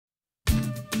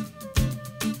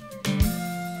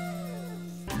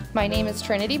My name is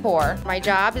Trinity Borror. My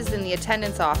job is in the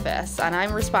attendance office, and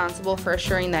I'm responsible for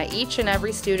assuring that each and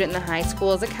every student in the high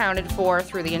school is accounted for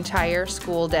through the entire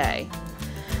school day.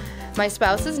 My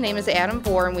spouse's name is Adam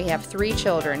Borror, and we have 3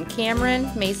 children,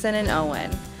 Cameron, Mason, and Owen.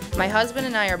 My husband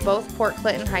and I are both Port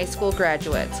Clinton High School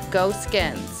graduates. Go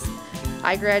Skins!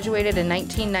 I graduated in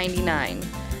 1999.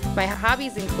 My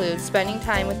hobbies include spending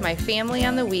time with my family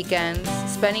on the weekends,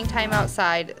 spending time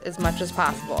outside as much as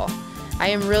possible. I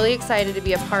am really excited to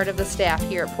be a part of the staff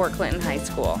here at Port Clinton High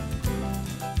School.